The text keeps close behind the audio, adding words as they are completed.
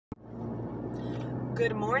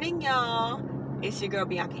Good morning, y'all. It's your girl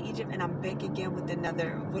Bianca Egypt, and I'm back again with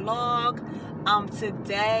another vlog.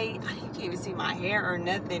 Today, you can't even see my hair or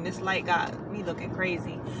nothing. This light got me looking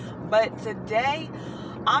crazy. But today,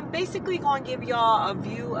 I'm basically going to give y'all a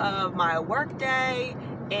view of my work day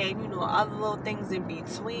and, other little things in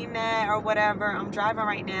between that or whatever. I'm driving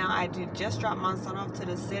right now. I just dropped my son off to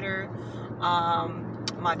the sitter.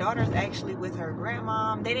 My daughter's actually with her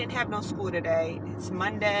grandma. They didn't have no school today. It's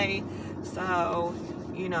Monday, so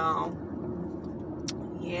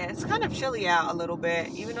yeah, it's kind of chilly out a little bit.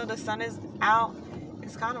 Even though the sun is out,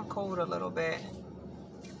 it's kind of cold a little bit.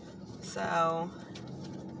 So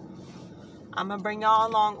I'm gonna bring y'all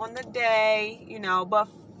along on the day, but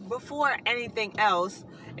before anything else,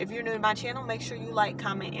 if you're new to my channel, make sure you like,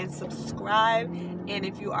 comment, and subscribe. And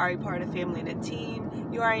if you are a part of Family and a Team,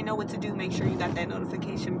 you already know what to do. Make sure you got that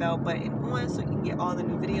notification bell button on so you can get all the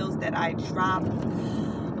new videos that I drop.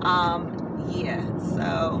 Yeah,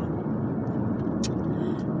 so,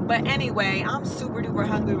 but anyway, I'm super duper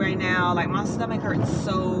hungry right now. Like, my stomach hurts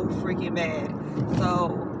so freaking bad.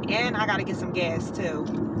 So, and I gotta get some gas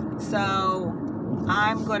too. So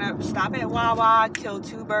I'm gonna stop at Wawa, kill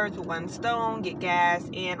two birds with one stone, get gas,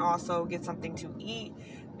 and also get something to eat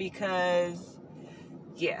because,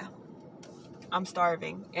 yeah, I'm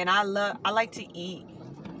starving. And I like to eat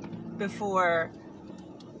before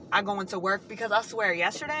I go into work because I swear,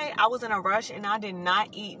 yesterday I was in a rush and I did not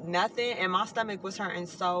eat nothing and my stomach was hurting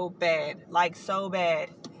so bad, like so bad.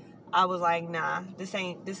 I was like, nah, this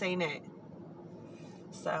ain't it.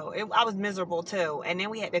 So I was miserable too. And then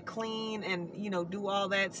we had to clean and, do all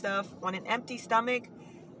that stuff on an empty stomach.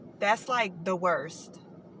 That's like the worst.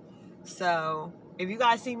 So if you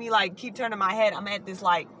guys see me like keep turning my head, I'm at this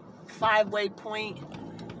like 5-way point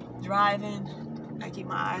driving. I keep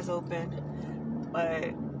my eyes open.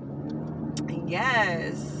 But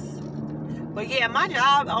yes. But yeah, my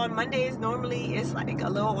job on Mondays normally is like a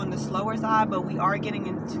little on the slower side, but we are getting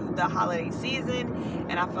into the holiday season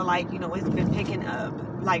and I feel like, it's been picking up,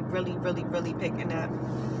 like really, really, really picking up.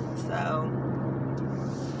 So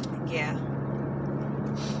yeah.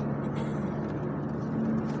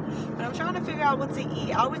 But I'm trying to figure out what to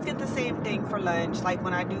eat. I always get the same thing for lunch. Like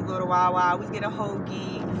when I do go to Wawa, I always get a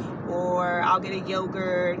hoagie or I'll get a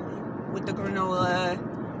yogurt with the granola.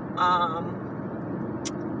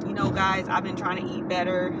 Guys, I've been trying to eat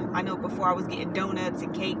better. I know before I was getting donuts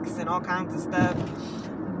and cakes and all kinds of stuff,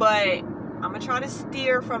 but I'm gonna try to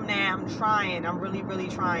steer from that. I'm trying. I'm really, really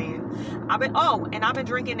trying. I've been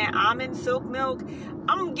drinking that almond silk milk.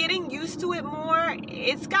 I'm getting used to it more.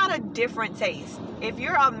 It's got a different taste. If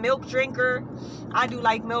you're a milk drinker, I do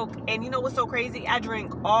like milk, and you know what's so crazy? It's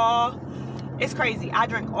crazy. I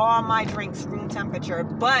drink all my drinks room temperature,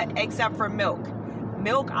 but except for milk.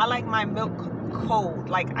 Milk, I like my milk cold,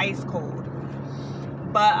 like ice cold.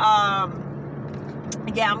 But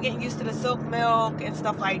yeah, I'm getting used to the silk milk and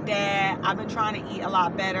stuff like that. I've been trying to eat a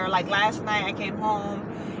lot better. Like last night I came home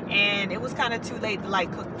and it was kind of too late to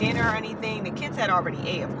like cook dinner or anything. The kids had already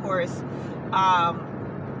ate, of course.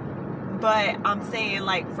 But I'm saying,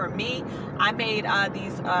 like, for me, I made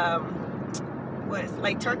these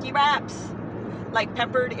turkey wraps, like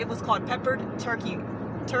peppered. It was called peppered turkey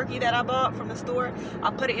that I bought from the store.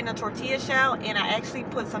 I put it in a tortilla shell and I actually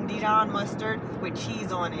put some Dijon mustard with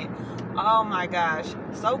cheese on it. Oh my gosh,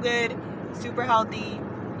 so good, super healthy.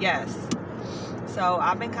 Yes. So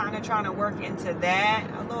I've been kind of trying to work into that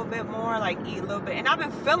a little bit more, like eat a little bit, and I've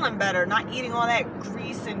been feeling better, not eating all that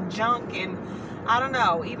grease and junk. And I don't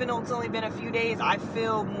know, even though it's only been a few days, I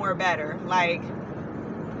feel more better. Like,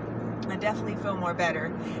 I definitely feel more better.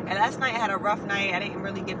 And last night I had a rough night. I didn't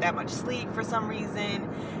really get that much sleep for some reason.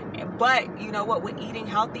 But you know what, with eating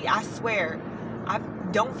healthy, I swear, I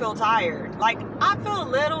don't feel tired. Like, I feel a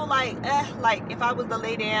little like if I was to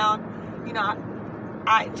lay down,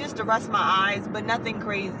 I just to rest my eyes, but nothing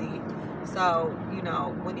crazy. So,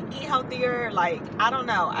 when you eat healthier, like, I don't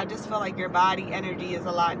know, I just feel like your body energy is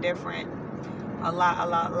a lot different. A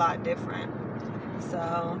lot different.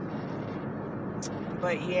 So,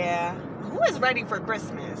 but yeah, who is ready for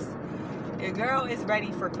Christmas? Your girl is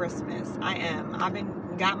ready for Christmas. I am.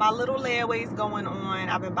 Got my little layaways going on.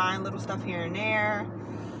 I've been buying little stuff here and there.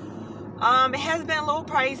 It has been a little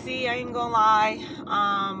pricey, I ain't gonna lie.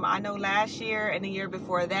 I know last year and the year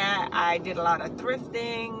before that, I did a lot of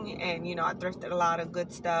thrifting and, I thrifted a lot of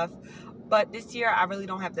good stuff. But this year, I really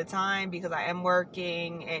don't have the time because I am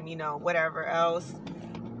working and, whatever else.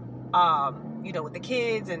 With the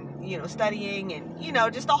kids and, studying and,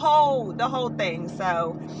 just the whole thing.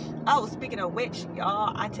 So, speaking of which,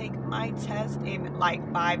 y'all, I take my test in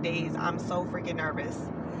like 5 days. I'm so freaking nervous.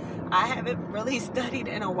 I haven't really studied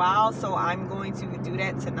in a while, so I'm going to do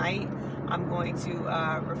that tonight. I'm going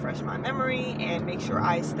to refresh my memory and make sure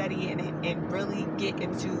I study and really get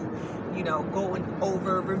into, you know, going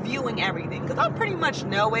over, reviewing everything. Because I pretty much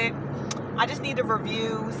know it. I just need to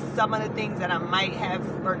review some of the things that I might have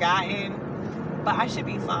forgotten. But I should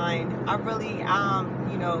be fine. I really,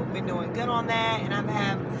 you know, been doing good on that. And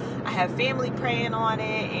I have family praying on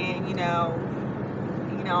it. And, you know,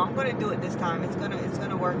 I'm going to do it this time. It's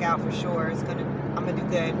gonna work out for sure. I'm going to do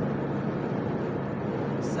good.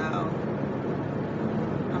 So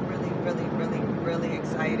really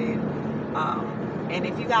excited. And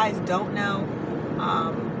if you guys don't know,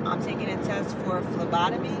 I'm taking a test for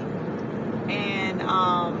phlebotomy, and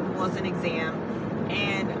was an exam,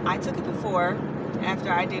 and I took it before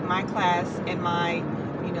after I did my class and my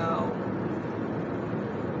you know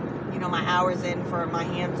my hours in for my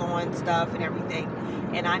hands-on stuff and everything,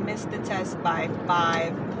 and I missed the test by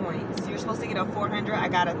 5 points. You're supposed to get a 400. I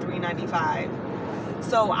got a 395.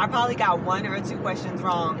 So I probably got 1 or 2 questions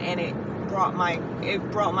wrong, and it brought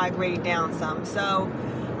my grade down some. So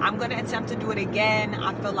I'm going to attempt to do it again.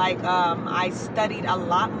 I feel like I studied a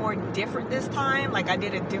lot more different this time. Like I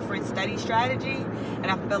did a different study strategy, and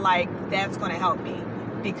I feel like that's going to help me,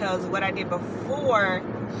 because what I did before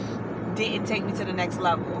didn't take me to the next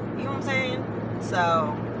level. You know what I'm saying?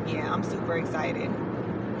 So yeah, I'm super excited.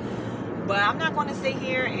 But I'm not going to sit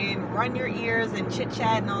here and run your ears and chit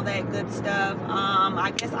chat and all that good stuff.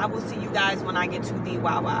 I guess I will see you guys when I get to the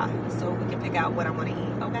Wawa, so we can pick out what I want to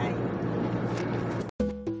eat, okay?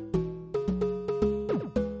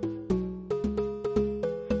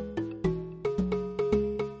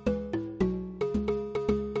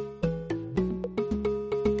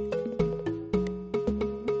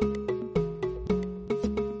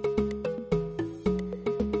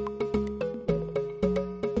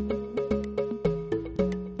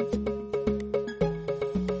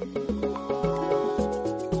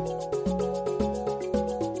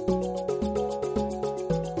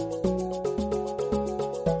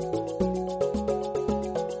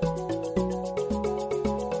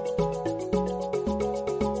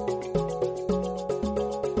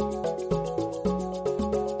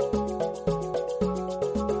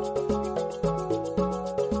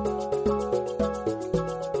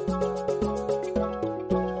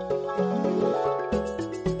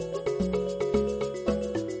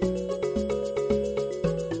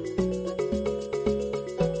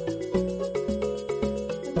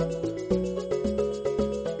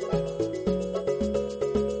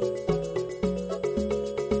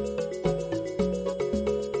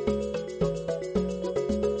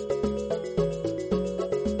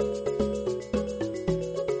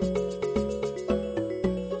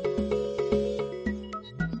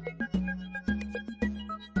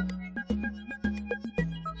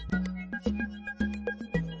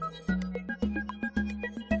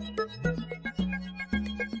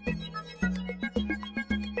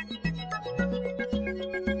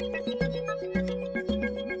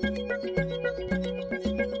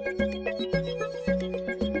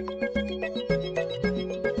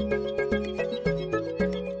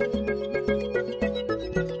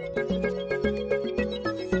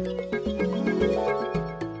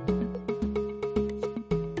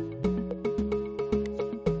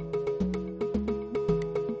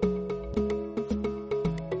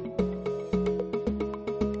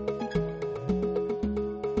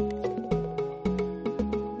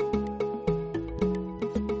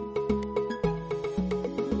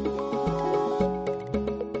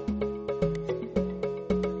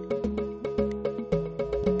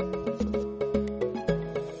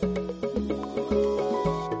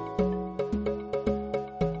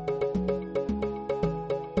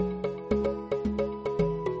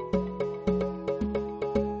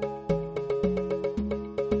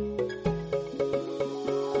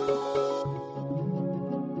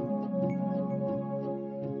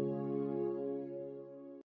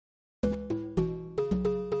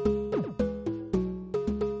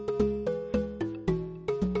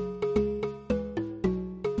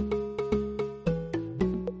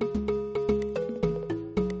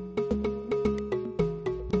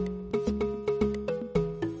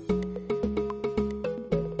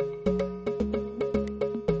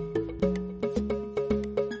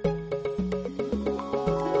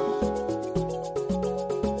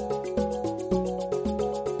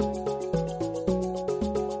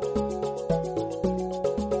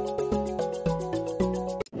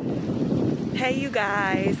 Hey you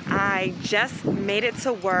guys, I just made it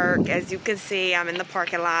to work. As you can see, I'm in the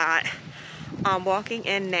parking lot. I'm walking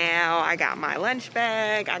in now. I got my lunch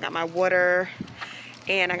bag, I got my water,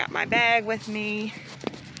 and I got my bag with me.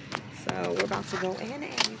 So we're about to go in,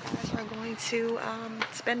 and you guys are going to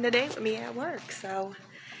spend the day with me at work. So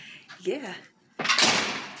yeah.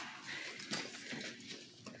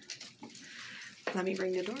 Let me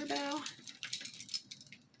ring the doorbell.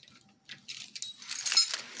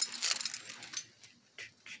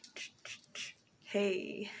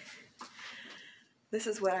 Hey, this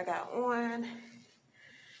is what I got on.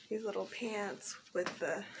 These little pants with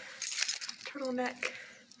the turtleneck.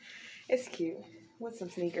 It's cute. With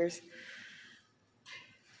some sneakers.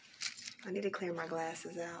 I need to clear my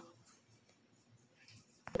glasses out.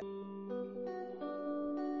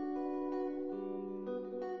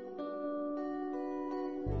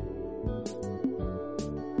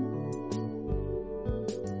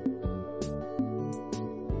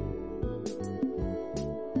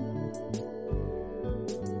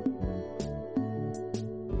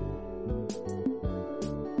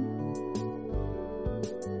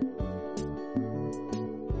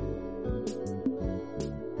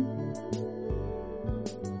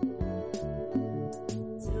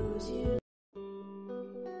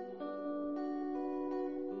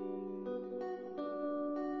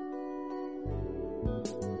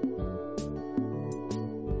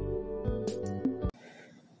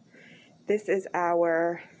 This is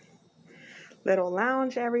our little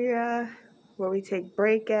lounge area where we take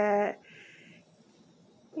break at.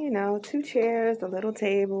 You know, 2 chairs, a little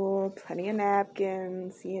table, plenty of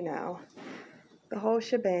napkins, you know, the whole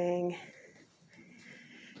shebang.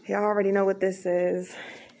 Y'all already know what this is.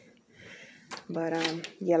 But,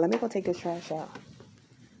 yeah, let me go take this trash out.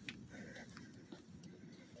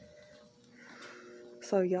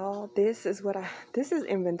 So, y'all, this is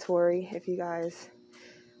inventory, if you guys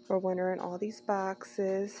are wondering. All these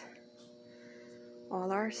boxes,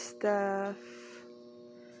 all our stuff.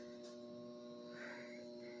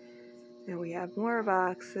 And we have more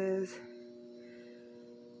boxes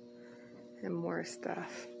and more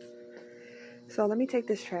stuff. So let me take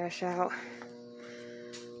this trash out.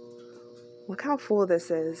 Look how full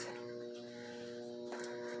this is.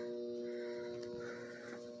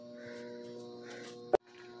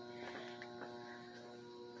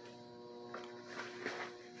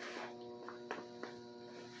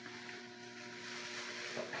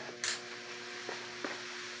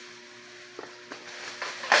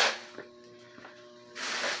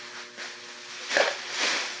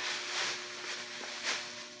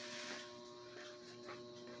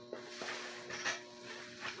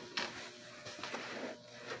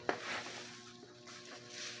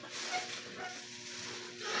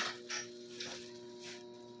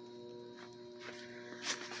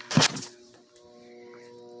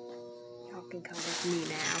 Y'all can come with me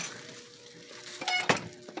now.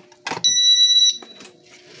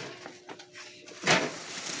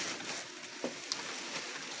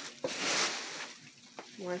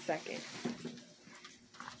 1 second.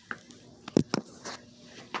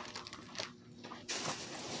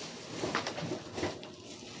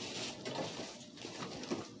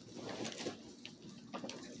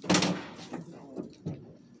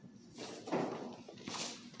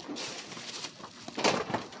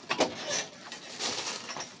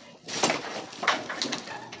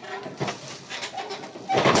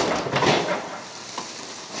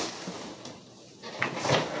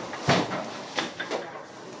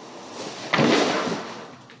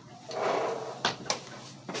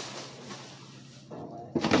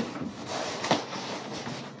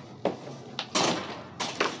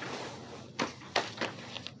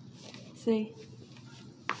 See?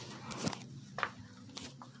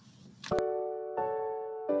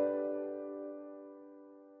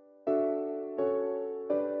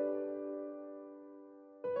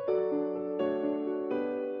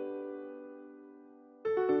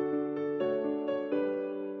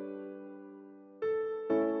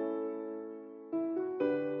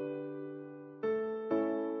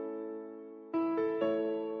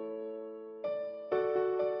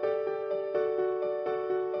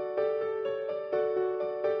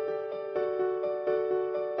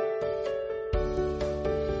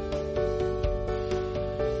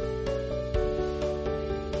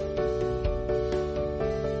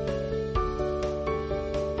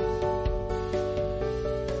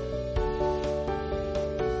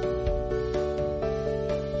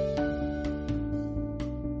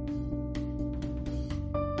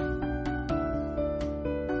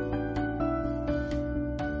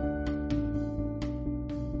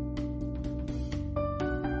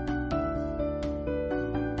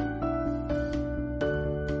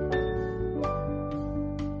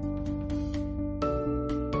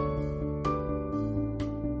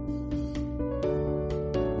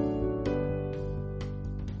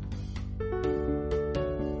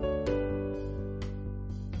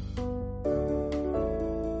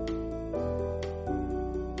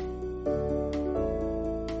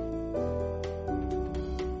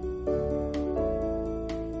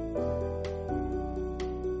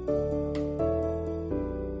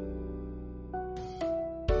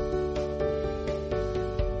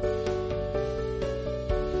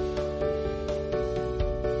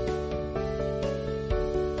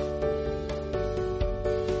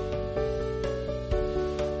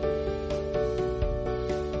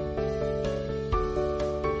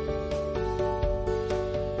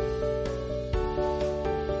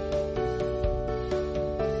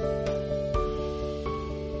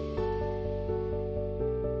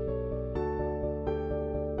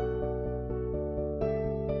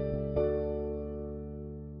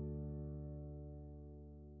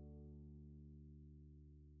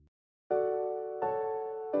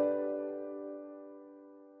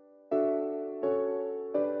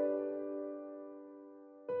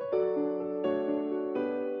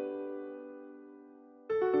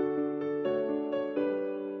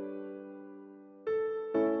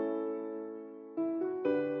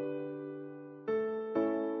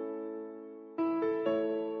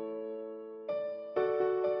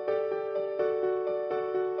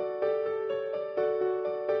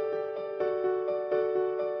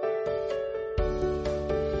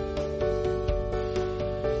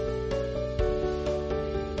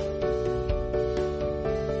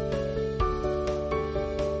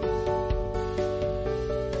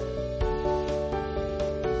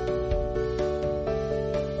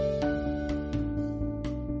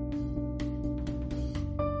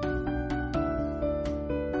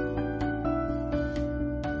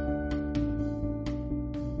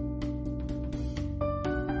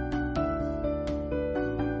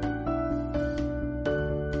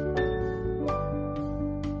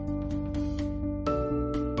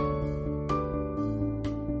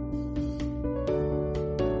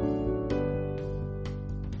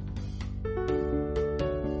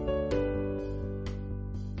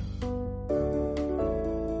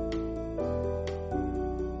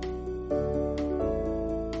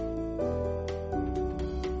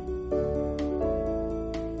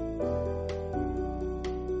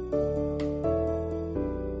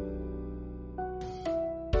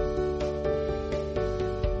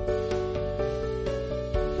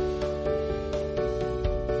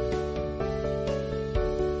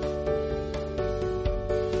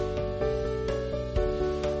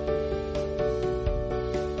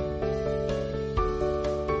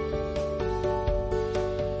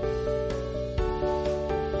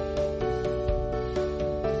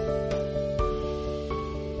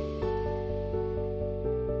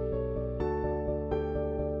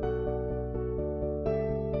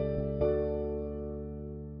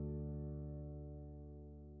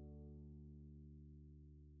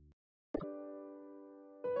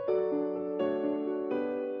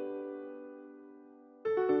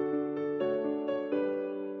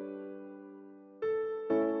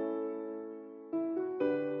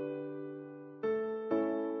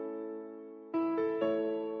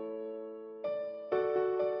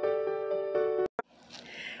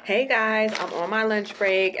 Hey guys, I'm on my lunch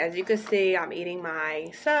break. As you can see, I'm eating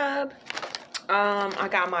my sub. I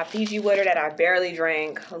got my Fiji water that I barely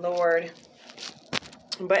drank, Lord.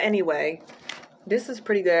 But anyway, this is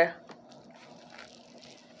pretty good.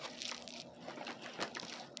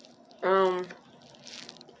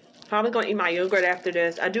 Probably gonna eat my yogurt after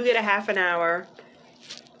this. I do get a half an hour.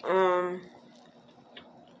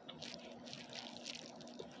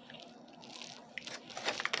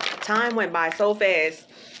 Time went by so fast.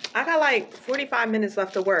 I got like 45 minutes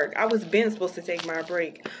left to work. I was been supposed to take my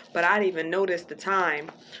break, but I didn't even notice the time.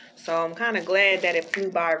 So I'm kind of glad that it flew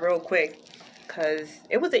by real quick because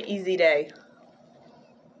it was an easy day.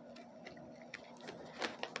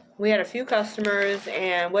 We had a few customers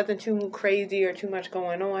and wasn't too crazy or too much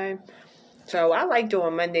going on. So I like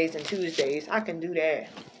doing Mondays and Tuesdays. I can do that.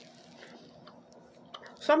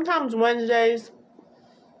 Sometimes Wednesdays,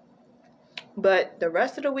 but the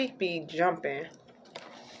rest of the week be jumping.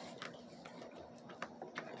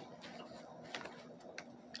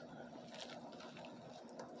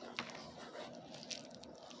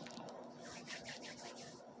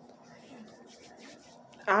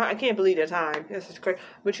 I can't believe the time. This is crazy.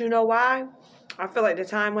 But you know why? I feel like the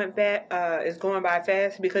time went fast. Is going by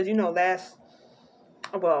fast because you know last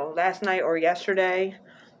night or yesterday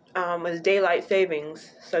was daylight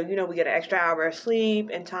savings. So you know we get an extra hour of sleep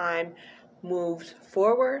and time moves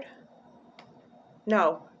forward.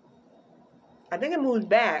 No, I think it moves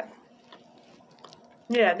back.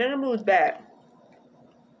 Yeah, then it moves back.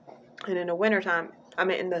 And in the wintertime,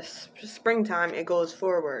 in the springtime, it goes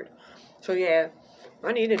forward. So yeah,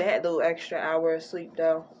 I needed that little extra hour of sleep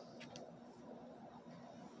though.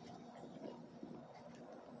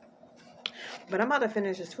 But I'm about to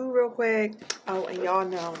finish this food real quick. Oh, and y'all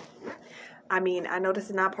know, I know this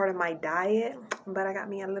is not part of my diet, but I got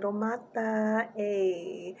me a little mata.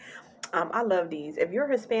 Hey. I love these. If you're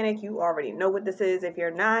Hispanic, you already know what this is. If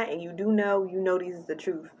you're not, and you do know, you know these is the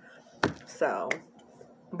truth. So,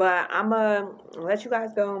 but I'm going to let you guys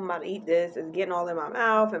go. I'm about to eat this. It's getting all in my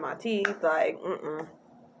mouth and my teeth. Like,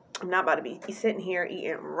 I'm not about to be sitting here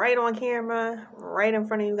eating right on camera, right in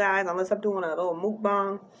front of you guys, unless I'm doing a little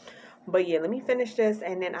mukbang. But yeah, let me finish this,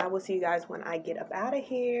 and then I will see you guys when I get up out of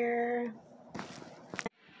here.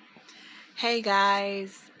 Hey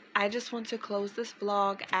guys, I just want to close this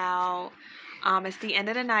vlog out. It's the end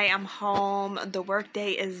of the night. I'm home. The work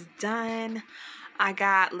day is done. I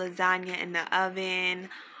got lasagna in the oven.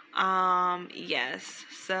 Yes,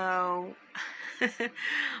 so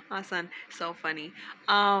my son, so funny.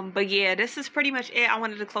 But yeah, this is pretty much it. I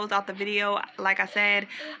wanted to close out the video. Like I said,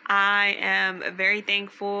 I am very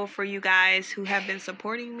thankful for you guys who have been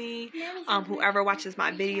supporting me. Whoever watches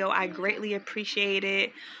my video, I greatly appreciate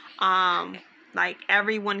it. Like,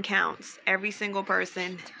 everyone counts. Every single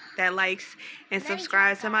person that likes and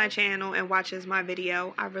subscribes to my channel and watches my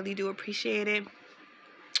video, I really do appreciate it.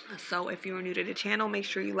 So if you're new to the channel, make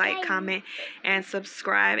sure you like, comment, and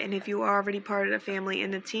subscribe. And if you are already part of the family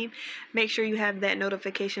and the team, make sure you have that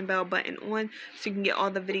notification bell button on so you can get all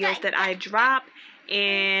the videos that I drop.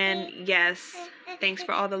 And yes, thanks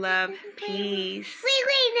for all the love. Peace.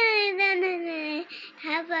 Wait, no.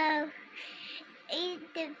 How about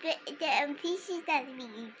the pieces that be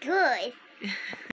good?